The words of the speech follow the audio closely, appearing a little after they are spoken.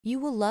You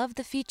will love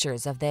the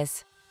features of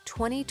this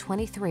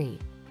 2023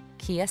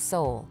 Kia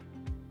Soul.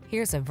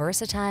 Here's a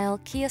versatile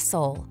Kia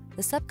Soul,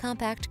 the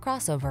subcompact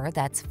crossover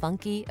that's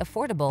funky,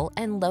 affordable,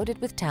 and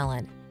loaded with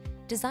talent.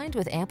 Designed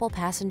with ample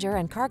passenger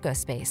and cargo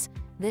space,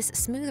 this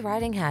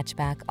smooth-riding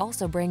hatchback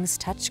also brings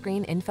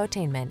touchscreen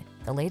infotainment,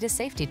 the latest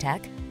safety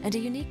tech, and a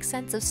unique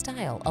sense of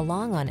style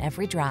along on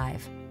every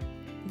drive.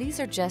 These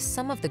are just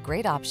some of the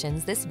great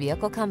options this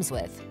vehicle comes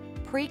with: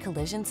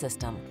 pre-collision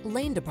system,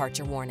 lane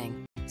departure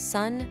warning,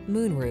 sun,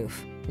 moonroof,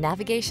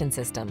 navigation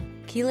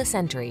system, keyless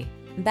entry,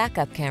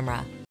 backup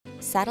camera,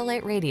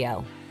 satellite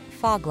radio,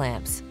 fog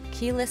lamps,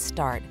 keyless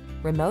start,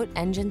 remote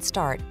engine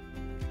start.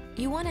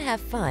 You want to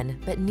have fun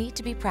but need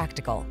to be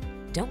practical.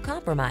 Don't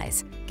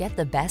compromise. Get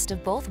the best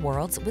of both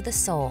worlds with the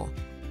Soul.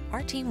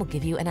 Our team will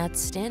give you an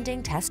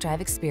outstanding test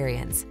drive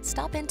experience.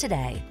 Stop in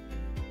today.